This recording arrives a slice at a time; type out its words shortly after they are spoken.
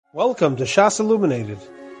Welcome to Shas Illuminated.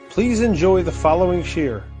 Please enjoy the following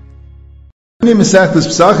shir. Mesechtes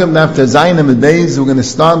Pesachim, Daf Tezayin days. We're going to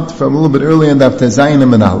start from a little bit earlier in Daf Tezayin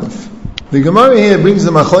and Aleph. The Gemara here brings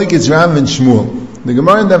the Machlokes Rav and Shmuel. The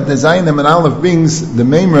Gemara in Daf Tezayin and Aleph brings the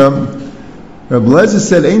Meimra. Rabbi Lezer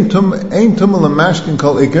said, "Ein tumul amashkin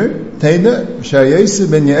kol iker teida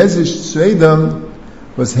shayese ben Yezish Tzveidam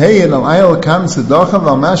was heyin al ayel kam sedacha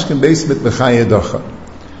val mashkin beis mit b'chaya dacha."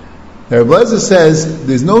 Rabbi Lezer says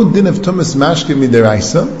there's no din of tumas mashkin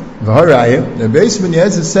midiraisa. V'haraya, the beis ben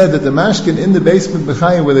Yezish said that the mashkin in the basement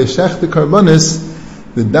b'chaya where they shech the karbonis,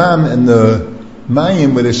 the dam and the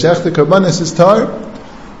mayim where they shech the karbonis is tar.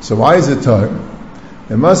 So why is it tar?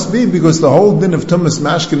 It must be because the whole din of tumas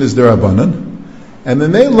mashkin is derabanan. And the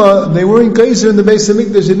Mela, they were in Geyser in the Beis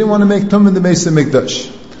HaMikdash, they didn't want to make Tum in the Beis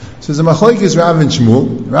HaMikdash. So the Machlokes Rav and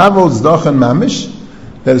Shmuel. Rav holds Dachan Mamish,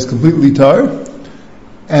 that is completely tar,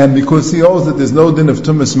 and because he holds that there's no din of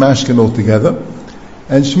Tumas Mashkin altogether.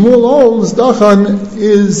 And Shmuel holds Dachan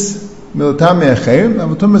is Miltame Acherim,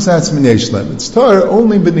 and Tumas Hatzmin Yeshlem. It's tar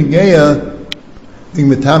only B'Negeya, in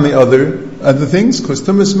Mitame other things, because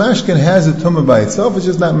Tumas Mashkin has a Tumah by itself, it's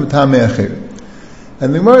just not Mitame Acherim.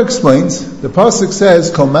 And the Gemara explains, the pasuk says,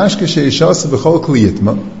 "Kol mashke sheishasa b'chol kli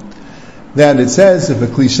yitma," that it says, if a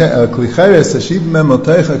kli cheres hashiv mem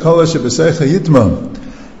oteicha kol shebeseicha yitma,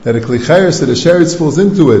 that a kli cheres that a sheretz falls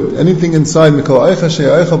into it, anything inside mikol eicha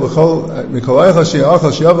she'eicha b'chol mikol eicha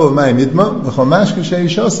she'achal she'avel b'mayim yitma, v'chol mashke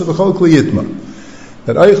sheishasa b'chol kli yitma,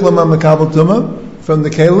 that eichel ma mekabel tumah from the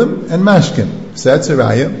kelim and mashkin. So that's a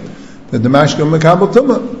raya that the mashkin mekabel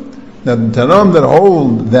tumah. Now the Tanam that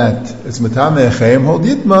hold that it's Matame Echayim hold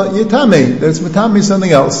Yitame, that it's Matame something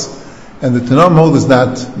else. And the Tanam hold is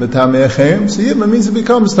not Matame Echayim, so Yitma means it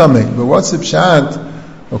becomes Tame. But what's the Pshat?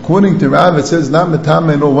 According to Rav, it says not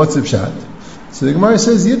Matame, no, what's the Pshat? So the Gemara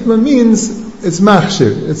says Yitma means it's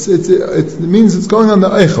Machshir. It means it's going on the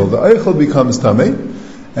Eichel. The Eichel becomes Tame.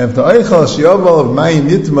 And if the Eichel, Shiaval of Mayim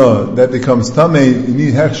Yitma, that becomes Tame, you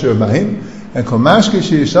need Hechsher of Mayim. And kol mashke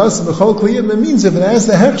sheishas b'chol kli yitma means if it has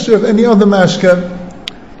the hechsher of any other mashke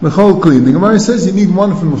b'chol kli. The Gemara says you need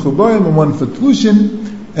one for mechubarim and one for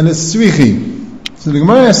tlushin, and it's tzrichi. So the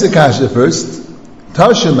Gemara asks the kasha first.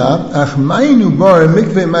 Tashema achmayinu bar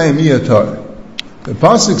mikveh mayim miyatar. The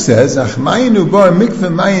pasuk says achmayinu bar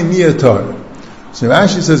mikveh mayim miyatar. So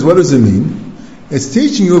Rashi says, what does it mean? It's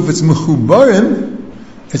teaching you if it's mechubarim,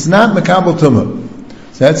 it's not mekabel tumah.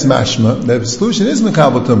 So that's mashma. The solution is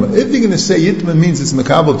mekabel tumah. If you're going to say yitma means it's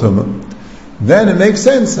mekabel tumah, then it makes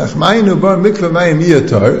sense. Achmayinu bar mikveh mayim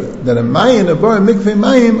miyatar. That a mayin bar mikveh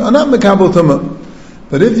mayim are not mekabel tumah.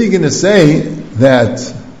 But if you're going to say that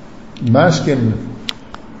mashkin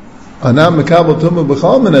are not mekabel tumah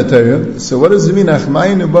b'chal minatayim, so what does it mean?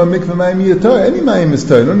 Achmayinu bar mikveh mayim miyatar. Any mayim is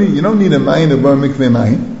tar. You don't need a mayin bar mikveh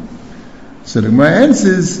mayim. So the Gemara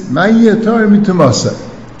answers mayiyatar mitumasa.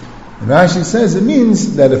 Rashi says it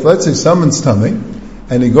means that if, let's say, someone's tummy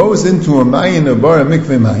and he goes into a mayin or bar a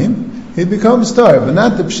mikveh mayim, he becomes tar, but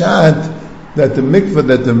not the pshat that the mikveh,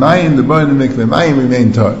 that the mayin, the bar and the mikveh mayim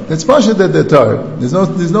remain tar. That's pshat that they're tar. There's no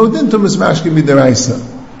din tumas mashkin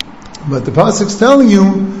midaraisa. But the pasuk's telling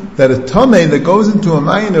you that a tummy that goes into a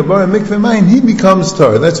mayin or bar a mikveh mayim, he becomes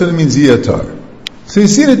tar. That's what it means, tar. So you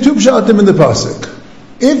see the two pshatim in the pasuk.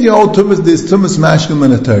 If you hold tumas, there's tumas mashkin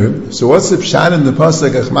and a tar. So what's the pshat in the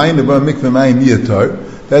pasuk? Achmayim nebar mikveh mayim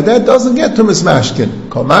miyatar. That doesn't get tumas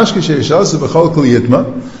mashkin. Kol mashke sheishasa b'chol kli yitma.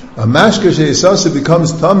 A mashke sheishasa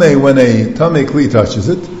becomes tamei when a tamei kli touches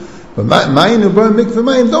it. But mayim nebar mikveh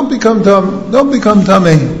mayim don't become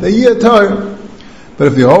tamei. They yiyatar. But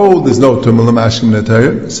if you hold there's no tumas mashkin and a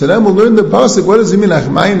tar, so then we'll learn the pasuk. What does it mean?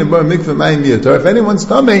 Achmayim nebar mikveh mayim miyatar. If anyone's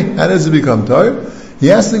tamei, how does it become tar? He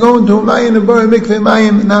has to go into a mayim and bar mikveh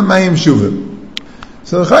mayim, not mayim shuvim.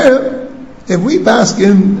 So if we pass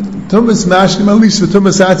in tumas mashkim, at least for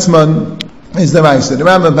tumas atzman, is the ma'aser. The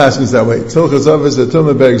Rambam passes that way. Tzilchas Zav is the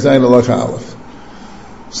tumah berg zayin alacha aleph.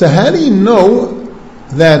 So how do you know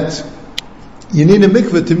that you need a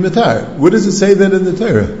mikveh to mitar? What does it say that in the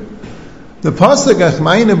Torah? The pasuk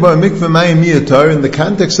achmayim and bar mikveh mayim miyatar in the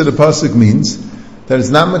context of the pasuk means that it's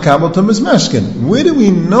not mekabel tumas mashkin. Where do we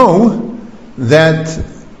know that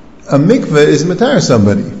a mikveh is matar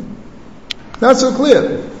somebody? Not so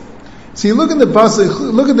clear. See, look at the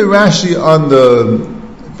pasuk. Look at the Rashi on the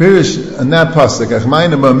Pirish on that pasuk.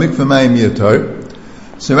 Achmayim bar mikveh mayim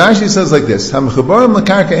miyatar. So Rashi says like this: Hamchabarim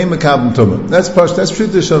lakarka ein mekabel tumah. That's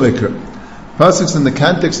pshuta shel mikra. Pasuk's in the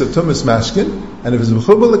context of tumas mashkin, and if it's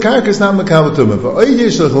mechubar lakarka, it's not mekabel tumah.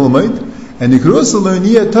 V'oyeh shel chulmait, and you could also learn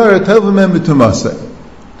yiyatar telvamem b'tumasei.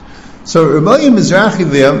 So Rabbi Mizrahi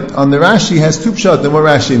there on the Rashi has two pshat than what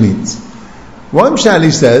Rashi means. One pshat,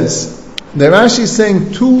 he says, that Rashi is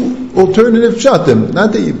saying two alternative pshatim.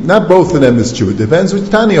 Not both of them is true. It depends which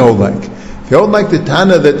Tana you hold like. If you hold like the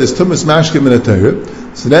Tana that there's tumas mashkim in a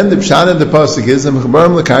Torah, so then the pshat in the pasuk is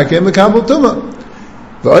mechabarim lekarka and mekabel tumah.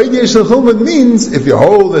 The idea of means if you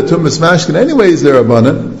hold that tumas mashkin anyways they're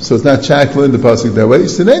abanan, so it's not shakla in the pasuk that way.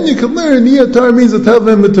 So then you can learn niyatar means a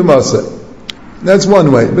tavim b'tumasa. That's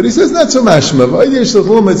one way. But he says not so mashma. The idea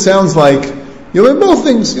of it sounds like you learn both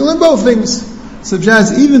things. You learn both things. So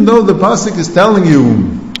Jaz, even though the pasuk is telling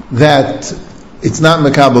you that it's not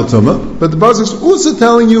mekabel tumah, but the pasuk is also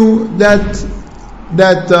telling you that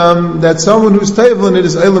someone who's tayvel in it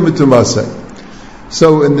is eilam b'tumasa.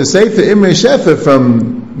 So in the Sefer Imrei Shefer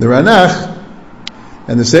from the Ranach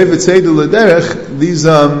and the Sefer Tzedel L'derech, these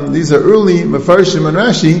are early Mefarshim and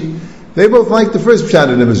Rashi. They both like the first pshat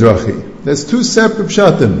in the Mizrahi. There's two separate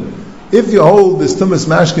pshatim. If you hold this tumas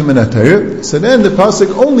mashkim in a Torah, so then the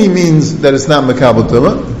pasuk only means that it's not mekabel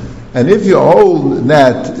tumah. And if you hold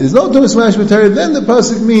that there's no tumas mashkim in Torah, then the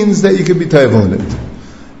pasuk means that you could be tayvel in it.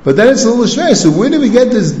 But then it's a little strange. So where do we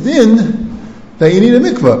get this din that you need a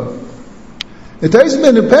mikvah? The Taisman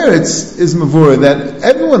in the Peretz is mavur that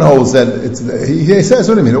everyone holds that he says,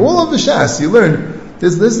 what do you mean? All of the Shas, you learn,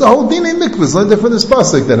 this is the whole din in mikvahs, learned from this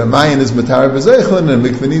pasuk, that a mayan is matar v'zeichlin, and a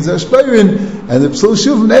mikvah needs ashpeirin, and the psul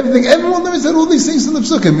shuv, and everything, everyone learns that all these things in the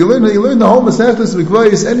psukim. You learn the whole masechtas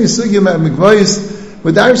mikvahs, any sugim at mikvahs,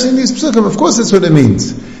 with darshing these psukim, of course that's what it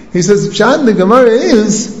means. He says, pshat in the Gemara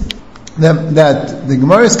is, that the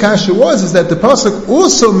Gemara's kasha is that the pasuk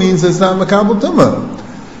also means it's not makabel tumah.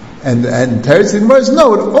 And Teretz Gemara is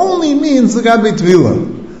no, it only means the Gabe Tvila.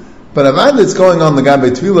 But Avad it's going on the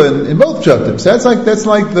Gabe Tvila in both pshatim. So that's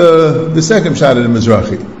like the second pshat in the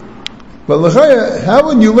Mizrahi. But l'chaya, how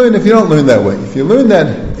would you learn if you don't learn that way? If you learn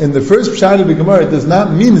that in the first pshat of the Gemara, it does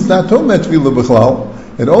not mean it's not Tomei Tvila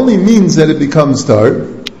b'chlal. It only means that it becomes tar,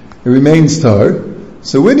 it remains tar.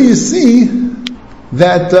 So where do you see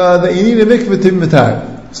that you need a mikveh to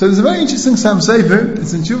mitar? So there's a very interesting Sam Sefer.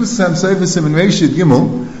 It's in Shuvas Sam Sefer Siman Reishid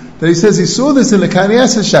Gimel. That he says he saw this in the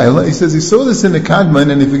Kaniyas HaShaila, he says he saw this in the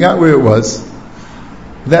Kadman, and he forgot where it was,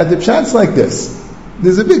 that the pshat's like this.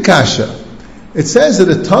 There's a big kasha. It says that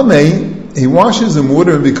a tamei, he washes in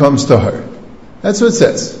water and becomes tahar. That's what it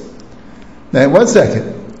says. Now, 1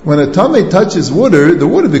 second. When a tamei touches water, the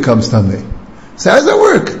water becomes tamei. So how does that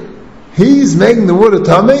work? He's making the water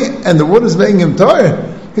tamei, and the water's making him tahar.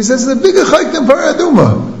 He says it's a bigger chayk than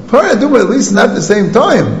paraduma. Paraduma, at least not at the same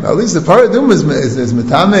time. At least the paraduma is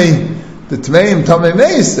metame, the tmeim tame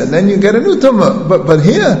meis, and then you get a new tuma. But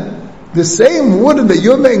here, the same water that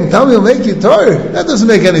you're making tame will make you tar. That doesn't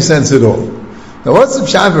make any sense at all. Now, what's the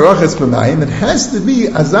pshat v'rachas b'mayim? It has to be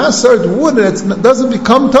azasart water that doesn't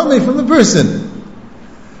become tame from the person.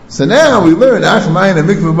 So now we learn achmayin and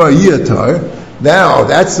mikvah bar yiyatar. Now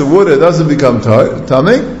that's the water that doesn't become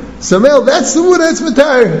tame. So male, that's the water that's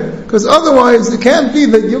matar. Because otherwise, it can't be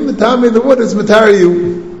that you're matar the water that's matar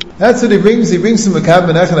you. That's what he brings. He brings some Makab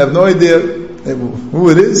Menachem. I have no idea who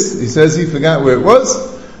it is. He says he forgot where it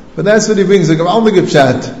was. But that's what he brings. Like, I'll make a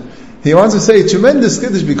pshat. He wants to say a tremendous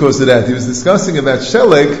kiddush because of that. He was discussing about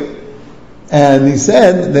sheleg, and he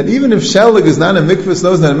said that even if sheleg is not a mikvah,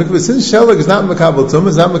 snow is not a mikvah, since sheleg is not makabel tumah,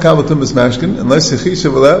 it's not makabel tumah mashkin, unless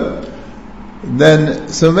yechisha v'lev, then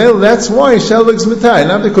so that's why sheleg's matai,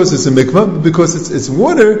 not because it's a mikvah, but because it's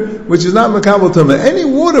water which is not makabel tumah. Any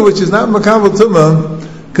water which is not makabel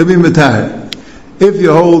tumah could be matai. If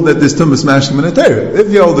you hold that there's tumas mashkim in a Torah,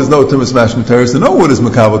 if you hold there's no tumas mashkim in Torah, so no water is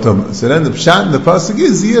makabel tumah. So then the pshat in the pasuk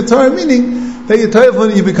is yiyatar, meaning that you tar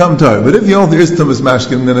when you become tar. But if you hold there is tumas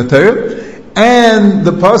mashkim in a Torah, and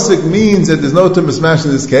the pasuk means that there's no tumas mashkim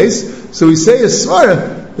in this case, so we say a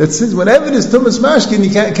svara that since whenever there's tumas mashkin,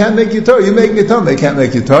 you can't make your tar. You're making a tar, they can't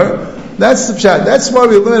make your tar. That's the pshat. That's why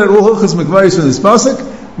we learn at all hilchos mikvayis from this pasuk.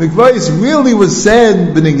 Mikvayis really was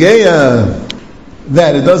said b'negeya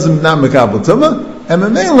that it doesn't not makabel tumah, and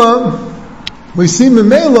memela we see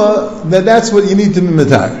memela that's what you need to be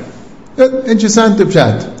matar. Interesting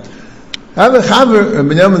pshat. I have a chaver,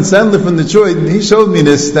 Benjamin Sandler from Detroit, and he showed me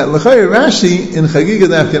this, that l'chayr Rashi in Chagiga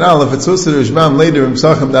Daf Yin Aleph, at Sorscher Rishbam later in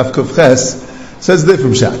Pesachim Daf Kuf Ches, says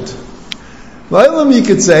different pshat. L'a'ilam you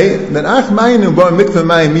could say that ach mayinu bar mikveh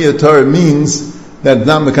mayim miyatar means that it's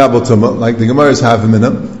not makabel tumah, like the Gemara's have him in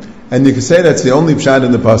them. And you can say that's the only pshat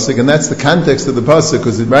in the pasuk, and that's the context of the pasuk,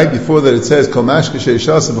 because right before that it says kol mashke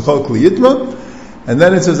sheishasa v'chol kli yitma, and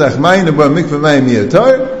then it says ach mayinu bar mikveh mayim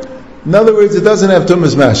miyatar. In other words, it doesn't have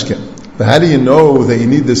tumas mashke. But how do you know that you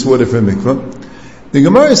need this water for mikveh? The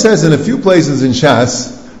Gemara says in a few places in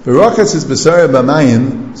Shas, V'rachas is b'sara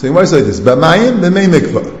b'mayim. So the Gemara says like this: b'mayim b'mei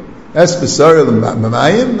mikveh. Es B'Sar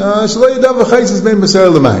L'Mayim, Shaloi Yadav V'Chaisis Ben B'Sar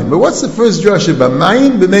L'Mayim. But what's the first drasha?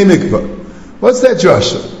 B'Mayim B'Mei Mikvah. What's that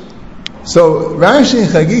drasha? So Rashi and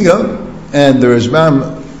Chagiga and the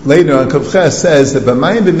Rashbam later on Kavches says that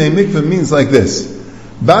B'Mayim B'Mei Mikvah means like this.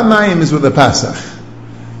 B'Mayim is with a Pasach.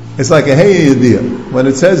 It's like a Hey Yediyah. When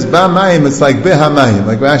it says B'Mayim, it's like B'Hamayim.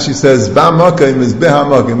 Like Rashi says, B'Makim is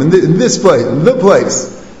B'Hamakim. In this place, in the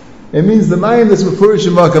place. It means the Mayim that's Mefurish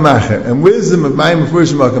Makam Acher. And wisdom of Mayim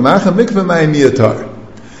Mefurish Makam Acher, Mikvah Mayim Yatar.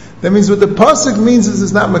 That means what the Pasuk means is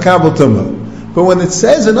it's not Makabel Tumah. But when it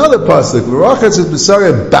says another pasuk, L'rachatz es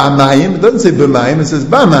b'sarei b'mayim, it doesn't say b'mayim, it says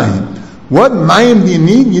b'mayim. What mayim do you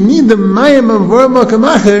need? You need the mayim of V'or Makam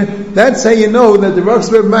Acher. That's how you know that the rocks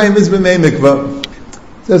of mayim is b'mei mikvah.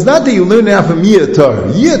 So it's not that you learn out from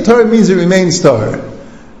Yiyatar. Yiyatar means it remains tar.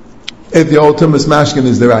 If the old Tumas Mashkin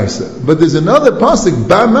is the Raisa. But there's another pasuk,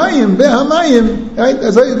 b'mayim, b'hamayim, right?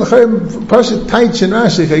 As I Pashat Taich and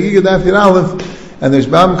Rashi, Chagiga Daf Yud Aleph, and there's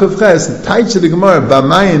Bam Kufches, the Taich of the Gemara,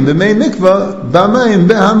 B'mayim, B'mei Mikvah, B'mayim,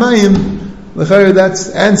 B'hamayim. L'chayr, that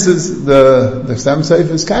answers the Sam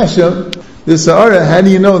Seif's Kasha. The Sa'ara, how do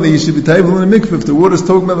you know that you should be table in a mikvah if the water's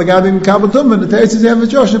talking about the Gabi Mikabel Tumah? The Taich says you have a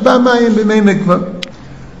Joshua, B'mayim, B'mei Mikvah.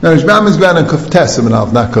 Now, Rishbam is ground on Kuftes,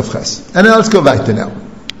 not Kufches. And now let's go back to now.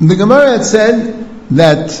 The Gemara had said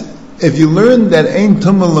that if you learn that Ein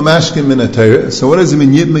Tumah L'mashkin Min HaTorah, so what does it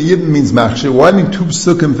mean? Yidm means Machshir. Why do you need two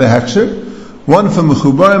psukim for Hechshir? One for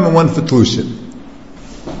Mechubarim and one for Tlushin.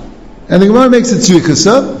 And the Gemara makes it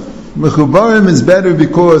Tzvikasa. Mechubarim is better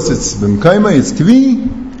because it's B'mkaima, it's Kvi,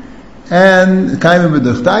 and Kaima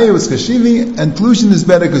B'dachtayu, it's Kashivi, and Tlushin is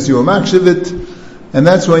better because you are Machshivit, and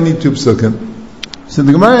that's why I need two psukim. So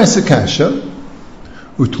the Gemara asks a kasha,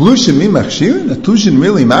 Utlushin mi machshir? Tlushin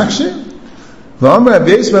really machshir? V'amar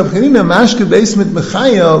Rabbi Yisrael B'chanina mashke beismet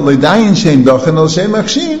mechaya l'dayin shein dochen al shein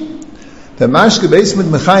machshir. The mashke beismet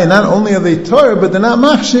mechaya, not only are they Torah, but they're not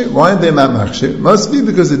machshir. Why are they not machshir? Must be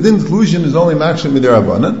because the din Tlushin is only machshir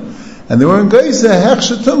midirabanan, and they were in Geisa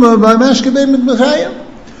hechshir tumah by mashke beismet mechaya.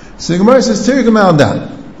 So the Gemara says tirgam al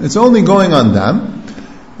dam. It's only going on dam,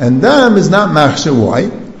 and dam is not machshir. Why?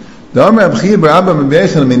 How do you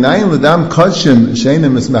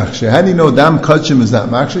know dam kachim is not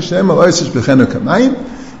machshir? She'em al oisish b'chenu kamayim,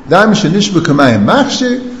 dam she'nish b'kamayim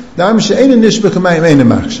machshir, dam she'ein nish b'kamayim ein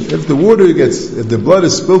machshir. If the blood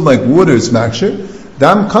is spilled like water, it's machshir.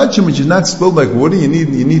 Dam kachim, which is not spilled like water, you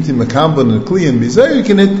need to makambon and kli and bizarik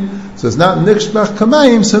in it, so it's not nish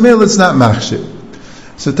b'kamayim, so it's not machshir.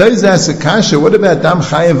 So Taiz asks a kasha, what about dam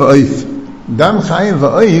chayev v'oif? Dam chayev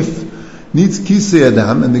v'oif needs kisei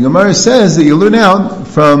adam, and the Gemara says that you learn out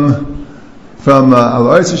from al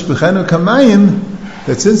oisish b'chenu kamayim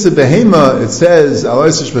that since the behema it says al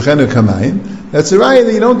oisish b'chenu kamayim, that's a raya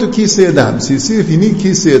that you don't do kisei adam. So you see, if you need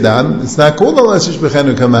kisei adam, it's not called al oisish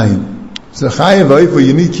b'chenu kamayim. So chayev oif where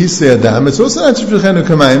you need kisei adam, it's also not b'chenu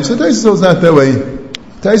kamayim. So Taisus holds not that way.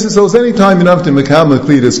 Taisus holds any time you don't have to mekam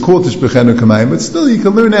l'kli, it's called b'chenu kamayim, but still you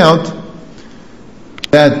can learn out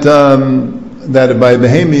that by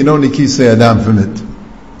behema you don't need kisei adam from it.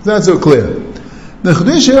 It's not so clear. The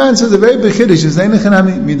Chudish answers a very big Chiddush. It's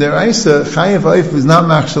einechanami midaraisa chayev oif is not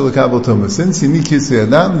machshir l'kabel tumah. Since you need kisei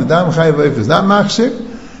adam, the dam chayev oif is not machshir.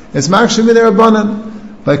 It's machshir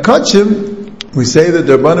midarabanan. By kachim, we say that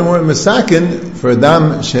the rabbanan weren't mesakin for a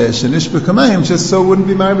dam shenish b'kamayim, just so it wouldn't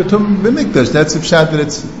be married b'tum b'mikdash. That's the pshat that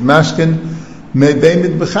it's mashkin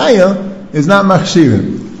me'beimid b'chaya is not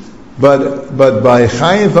machshirim. But by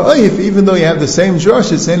chayev v'oif, even though you have the same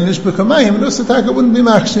drosh, it's saying nish b'kamayim, no sataka wouldn't be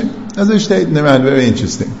machshir. As I stated in the round, very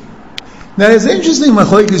interesting. Now it's interesting,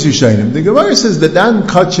 machlokes Yishayim. The Gemara says that dam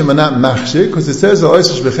kachim are not machshir, because it says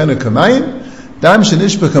oisish b'chenu kamayim, dam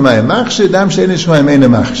shenish b'kamayim machshir, dam shenish b'kamayim ein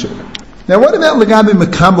machshir. Now what about legabe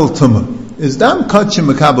makabel tumah? Is dam kachim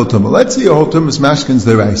makabel tumah? Let's say your whole tumah is mashkin's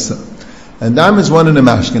deraisa, and dam is one in a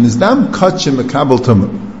mashkin. Is dam kachim makabel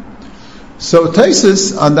tumah? So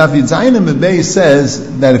Taisus on David Zayin Mebei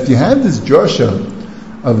says that if you have this drosha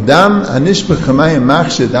of dam anish b'kamayim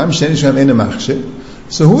machshir, dam shenish b'kamayim ein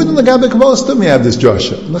machshir, so who in the legabe kabbalas tumah have this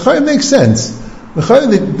drosha? L'chayr makes sense.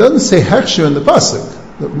 L'chayr it doesn't say hechshir in the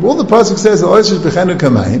pasuk. All the pasuk says oisish b'chenu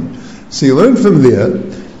kamayim. So you learn from there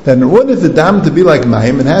that in order for dam to be like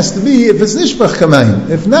mayim, it has to be if it's nishbach kamayim.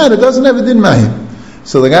 If not, it doesn't have a din mayim.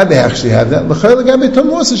 So the guy they actually have that. L'chayr the guy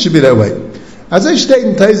tumah also should be that way. As I state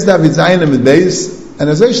in Taiz David Zayin and Beis, and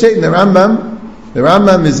as I state in the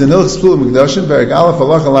Rambam is in Hilchos Psula Mikdashim, Perek Aleph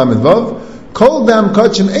Halacha Lamed Vav, Kol dam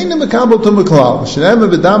kachim eina makabel tumah klal. Shenema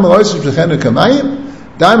b'dam aloisish b'chenu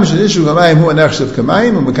kamayim, dam shenishu kamayim hu anechshav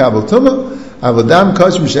kamayim hu makabel tumah, avol dam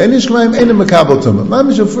kachim sheinish kamayim eina makabel tumah.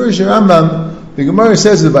 Mamish ufurish Rambam. The The Gemara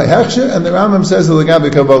says it by Hechsher, and the Rambam says it Lagabe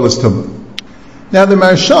Kabbalah's Tumah. Now the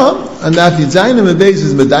Marsha, and that Yizayim Beis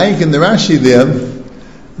is Medayik in the Rashi there,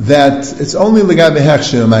 that it's only Lagabe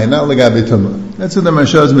Hechsher, not Lagabe Tumah. That's what the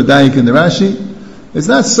Marsha is Medayik in the Rashi. It's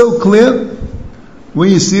not so clear when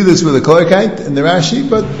you see this with a Korkite in the Rashi,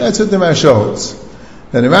 but that's what the Marsha holds.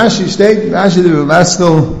 And the Rashi state, Rashi the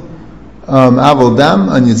Maskal Avol Dam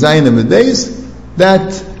on Yizayim Beis,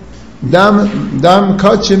 that Dam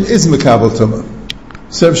Kachim is Mekabel Tumah.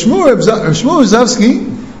 So Shmuel Zavsky,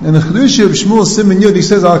 in the Chedushi of Shmuel Siman Yud, he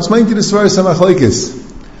says, I'll explain to you the Svar Samachlaikis.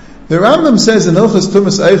 The Rambam says in Hilchos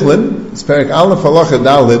Tumas Eichlin, it's Perek Aleph Halacha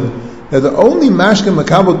Dalid, that the only mashkin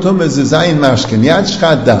Mekabel Tumah is the Zayin mashkin, Yad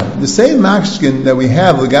Shchat Dam. The same mashkin that we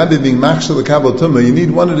have, Lagabi being mashkin Mekabel Tumah, you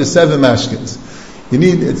need one of the 7 mashkins. You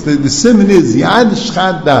need, it's the siman is Yad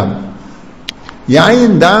Shchat Dam.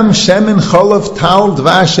 Yayin, Dam, Shemen, Cholov, Tal,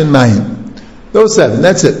 Dvash, and Mayim. Those 7,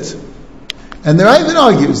 that's it. And the Ravid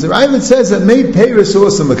argues, the Ravid says that made Peiris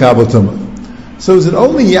also Mekabel Tumah. So is it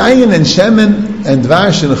only Yayin and Shemen and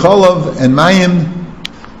Dvash and Cholov and Mayim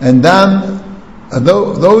and Dam?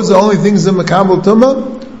 Those are the only things in Mekabel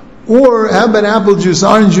Tumah? Or how about apple juice,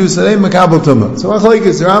 orange juice, that ain't Mekabel Tumah? So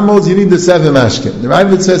Achlaikis, the Ram holds you need the 7 mashkin. The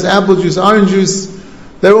Ravid says apple juice, orange juice,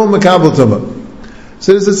 they're all Mekabel Tumah.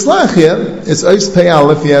 So there's a tzlach here, it's Ois Pei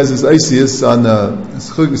Aleph, he has his Oisius on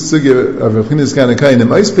Sugya of Rav Chinas Kanakainim.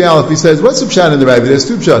 Ois Pei Aleph, he says, what's the pshat in the Rabbi? There's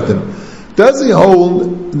 2 pshatim. Does he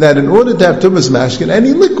hold that in order to have tumas mashkin,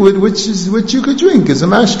 any liquid which you could drink is a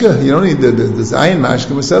mashka? You don't need the Zayin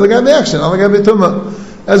mashka, we say Lagabe action, Lagabe tumah.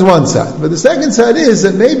 That's one side. But the second side is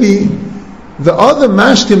that maybe the other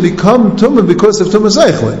mashkin become tumah because of tumas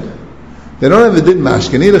eichlin. They don't have a din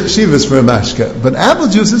mashka, need a chshivas for a mashka. But apple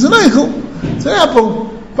juice is an eichel. It's an apple,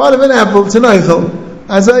 part of an apple, it's an eichel.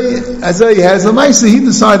 As I has a ma'isa, he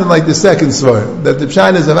decided like the second svar, that the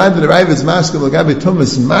pshat is avad the Ravid's mashka, l'gabe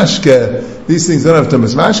tumas mashka, these things don't have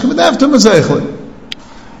tumas mashka, but they have tumas eichel.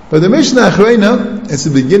 But the Mishnah Achrayna, it's the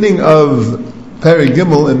beginning of Perek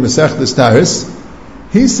Gimel in Masechtas Taris,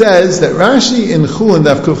 he says that Rashi in Chulin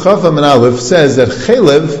Daf Kuf Chaf Amud Aleph says that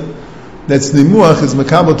chelev, that's nimuach, is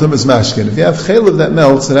makabel tumas mashkin. If you have chelev that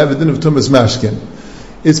melts, and have a din of tumas mashkin,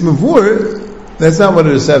 it's mavur. That's not one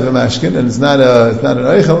of the 7 mashkin, and it's not an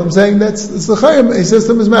eichel. I'm saying it's the chayim. He says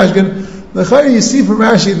tumas mashkin. The chayim you see from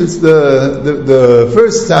Rashi, that's the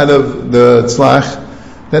first side of the tzlach,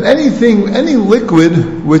 that any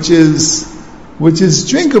liquid which is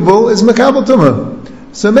drinkable is makabel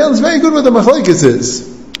tumah. So Mel is very good what the machlokes is.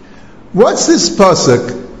 What's this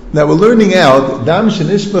pasuk that we're learning out? Dam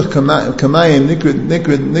shenishbach kamayim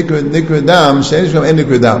nikra dam shenishbach en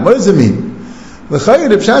nikra dam. What does it mean? The chayim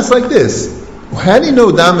the pshat's like this. How do you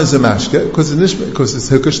know dam is a mashka? Because it's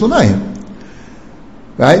hikush l'mayim.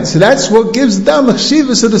 Right? So that's what gives dam a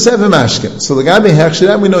chshivas of the 7 mashkim. So the gabi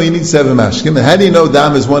hechsher, we know you need 7 mashkim. And how do you know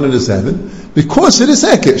dam is one of the 7? Because it is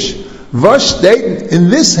hekish. Vash state in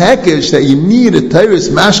this hekish that you need a tyrus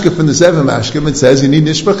mashka from the 7 mashkim, it says you need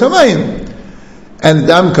nishbach hamayim. And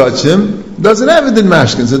dam kachim doesn't have it in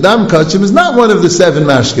mashkim. So dam kachim is not one of the 7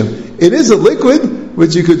 mashkim. It is a liquid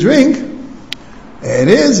which you could drink. It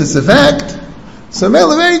is, it's a fact. So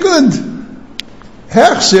mele very good.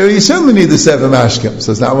 Hechsher, you certainly need the 7 mashkim.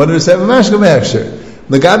 So it's not one of the 7 mashkim hechsher.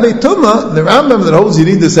 Lagabe tumah, the Rambam that holds you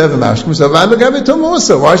need the 7 mashkim. So lagabe tumah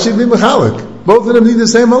also. Why should it be mechalik? Both of them need the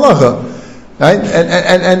same halacha, right?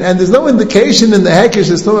 And there's no indication in the hekish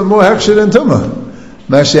there's more hechsher than tumah.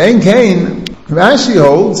 Mashein kain, Rashi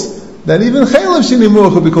holds that even chaylev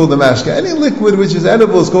shenimuach will be called the mashka. Any liquid which is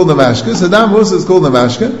edible is called the mashka. So dam also is called the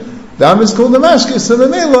mashka. Dam is called the mashka. So the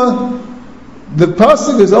mela, the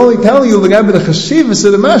pasuk is only telling you the chashivas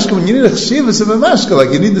of the mashka. When you need a chashivas of a mashka,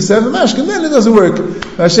 like you need the 7 mashka, then it doesn't work.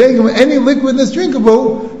 Mashein, any liquid that's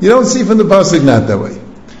drinkable, you don't see from the pasuk not that way.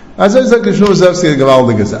 So Rabbi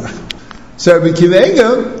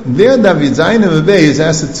Kivega, there David Zayin and Rabbi is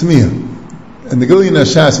asked at Tmiyah. And the Gilyon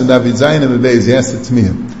Hashas and David Zayin and Rabbi is asked at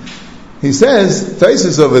Tmiyah. He says,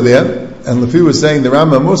 Taisus over there, and Lefi was saying, the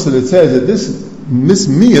Rambam Musa that says that this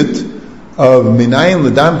mismiyat of Minayin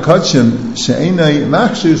L'Dam Kachim She'enai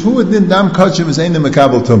Machshir, who would din Dam Kachim is Einai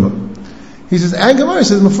Makabel Tumah? He says, Agamar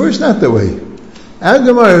says, Mefurish not that way.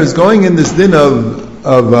 Agamar is going in this din of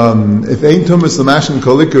if ein tumas l'mashkin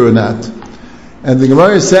kolikar or not. And the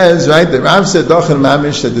Gemara says, right, that Rav said Dochan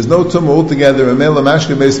Mamish, that there's no tumah altogether, and Mela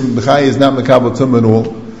Mashkin Beis B'chai is not Makabel Tumah at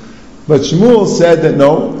all. But Shmuel said that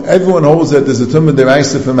no, everyone holds that there's a tumah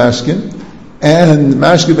deraisa for Mashkin, and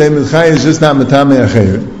Mashkin Beis B'chai is just not Matamei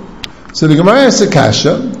Acher. So the Gemara has a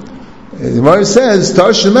kasha. The Gemara says,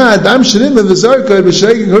 Tar Shema, Adam Shirim V'Zarka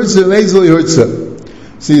B'Shegin Hurtza V'Eizli Hurtza.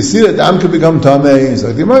 So you see that dam could become tamei. He's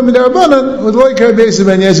like the Gemara midarabanan with loy karbeisa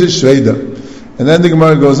ben yeshish shreida. And then the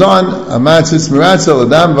Gemara goes on, amatzis miratzel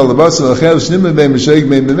adam valabasel achel shnimah bein b'sheik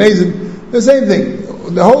bein b'mezin. The same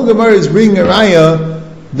thing. The whole Gemara is bringing a raya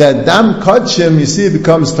that dam kachim, you see, it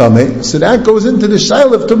becomes tamei. So that goes into the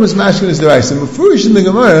shail of tumas mashkin is deraisa. Mefurish in the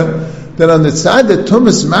Gemara that on the side that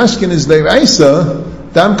tumas mashkin is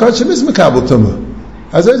deraisa, dam kachim is mekabel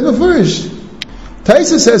tumah. As is mefurish.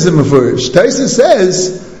 Taisa says in mefurish. Taisa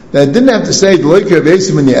says that it didn't have to say the loiker of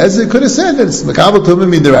Yesim and Yez. It could have said that it's mekabel tumah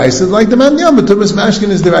mi deraisa, like the man yom, but tumas mashkin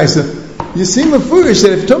is deraisa. You see mefurish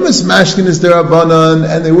that if tumas mashkin is derabanan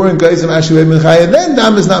and they weren't guys of mashkin ben chaya, then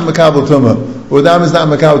dam is not mekabel tumah, or dam is not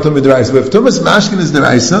mekabel tumah deraisa. But if tumas mashkin is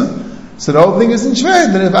deraisa, so the whole thing isn't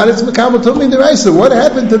shred. Then if it's mekabel tumah deraisa, what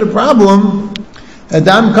happened to the problem? A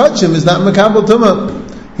dam kachim is not mekabel tumah.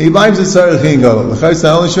 He binds the tzarech in gadol. The chayes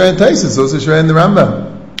not only shred in Taisa, it's also shred in the Rambam.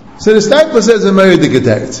 So the Stipler says in Mary the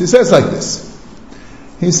Geteretz. He says like this.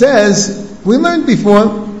 He says, we learned before,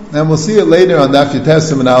 and we'll see it later on Daf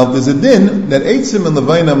Yitesim and Aleph, there's a din that Eitzim and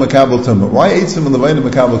Levayna Makabel Tumah. Why Eitzim and Levayna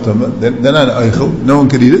Makabel Tumah? They're not an Eichel, no one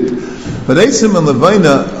could eat it. But Eitzim and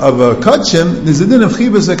Levayna of a Kachim, there's a din of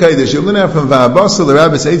Chibas HaKadosh. You learn out from Va'abasel, the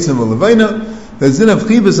Rabbis Eitzim and Levayna. There's din of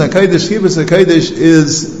Chibas HaKadosh. Chibas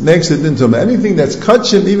HaKadosh makes a din Tumah. Anything that's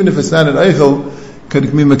Kachim, even if it's not an Eichel, could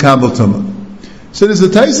be Makabel Tumah. So there's a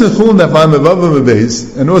Taisa Chulun that find Mevavim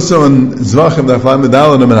Beis, and also in Zvachim that find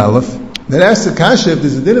Medalim and Aleph, that asks the Kasha if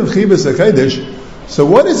there's a din of Chibas HaKadosh. So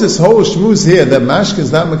what is this whole shmuz here that Mashka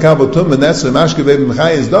is not Makabel Tumah, and that's why Mashka Beim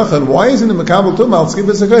Mechai is Dachan? Why isn't it Makabel Tumah al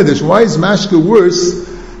Chibas HaKadosh? Why is Mashka worse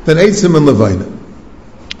than Eitzim and Levayna?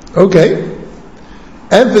 Okay.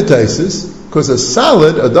 Emphasizes, because a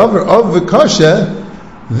salad, a davar of the kasha,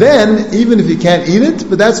 then even if you can't eat it,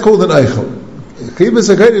 but that's called an eichel. Chibas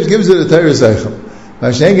HaKadosh gives it a teres eichel.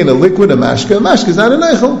 Masheng in a liquid, a mashka is not an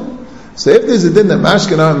eichel. So if there's a din that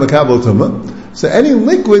mashka not makabel tumah, so any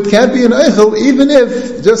liquid can't be an eichel, even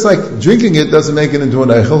if, just like drinking it doesn't make it into an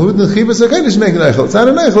eichel, who did Chibas HaKadosh make an eichel? It's not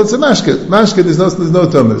an eichel, it's a mashka. Mashka, there's no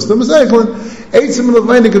tumah. It's tumah's eichel. Eitzim and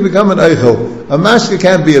Levayna could become an eichel. A mashka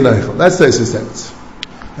can't be an eichel. That's the teretz.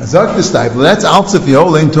 Azak the Stipler, that's altzif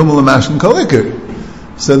yeholein tumah l'mashkin kolikir.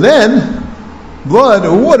 So then, blood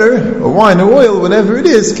or water or wine or oil, whatever it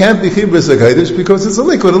is, can't be Chibas HaKadosh because it's a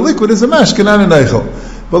liquid. A liquid is a mashkin, not an eichel.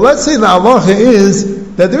 But let's say the halacha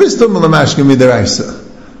is that there is tumah l'mashkin midaraisa.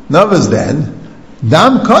 Navas then,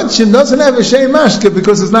 dam kachim doesn't have a shem mashka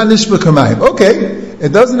because it's not nishba kamayim. Okay,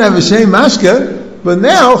 it doesn't have a shem mashka, but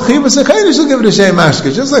now Chibas HaKadosh will give it a shem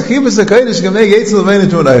mashka. Just like Chibas HaKadosh can make Eitz Levain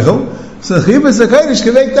into an eichel, so Chibas HaKadosh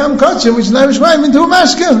can make dam kachim, which is not mishmayim, into a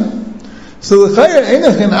mashka. So the chayr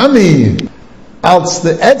einach and ami. Als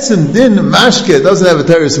the etzim din mashke doesn't have a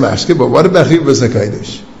teres mashke, but what about Chibas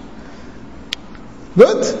HaKadosh?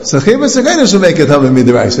 Good. So Chibas HaKadosh will make it Tamei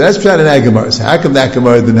Midaraisa. That's Pshat in that Gemara. So how come that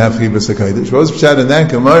Gemara didn't have Chibas HaKadosh? What's Pshat in that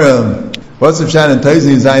Gemara? What's the Pshat in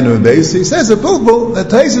Taisa Zayin and Beis? He says a pulpul that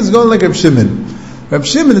Taisa is going like Reb Shimon. Reb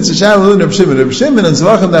Shimon, it's a Shalom Reb Shimon. Reb Shimon and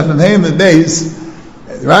Zvachim that from Haim and Beis.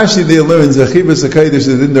 Rashi there learns that Chibas HaKadosh is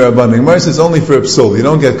in the Rabbanim. Gemara says only for a psul. You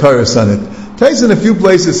don't get karas on it. Taisa in a few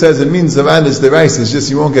places says it means Zavadis Derais, it's just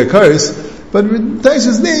you won't get karas. But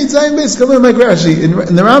Taisa's needs, I basically learn like Rashi. In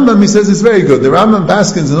the Rambam, he says it's very good. The Rambam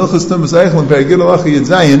Paskins in Ilchus Tumas Eichel and Perigil Alacha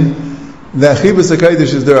Yitzayin, that Chibas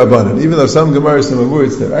HaKadosh is their Rabbanan. Even though some Gemaras, some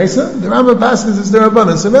words their Isa, the Rambam Paskins is their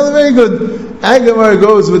Rabbanan. So very, very good. Agamar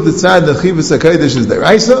goes with the tzad that Chibas HaKadosh is their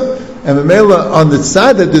Isa, and Mamela on the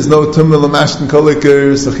tzad that there's no Tumah L'mashkin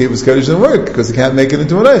Kolikir, so Chibas HaKadosh doesn't work, because he can't make it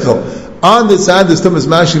into an Eichel. On the tzad there's Tumas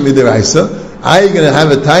Mashkin Midar Isa, are you going to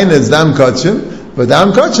have a taina as dam kachim? But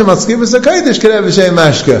dam kachim al Chibas HaKadosh could have a shem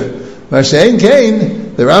mashka. Mashein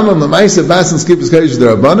kain, the Rambam l'maisa bas and Chibas HaKadosh is the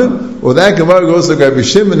Rabbanan, or that Gemara goes like Rabbi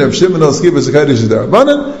Shimon al Chibas HaKadosh is the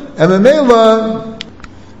Rabbanan, and Mamela,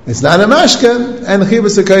 it's not a mashka, and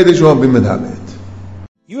Chibas HaKadosh won't be medhamet.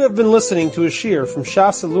 You have been listening to a shiur from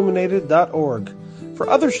shasilluminated.org. For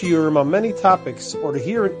other shiurim on many topics, or to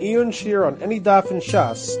hear an iyun shiur on any daf in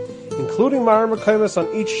Shas, including Ma'ar Mekaymas on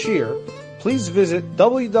each shiur, please visit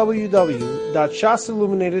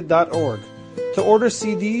www.shasilluminated.org. To order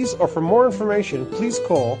CDs or for more information, please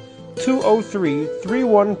call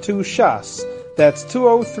 203-312-SHAS. That's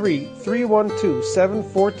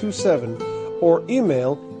 203-312-7427, or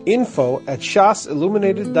email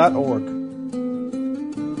info@shasilluminated.org.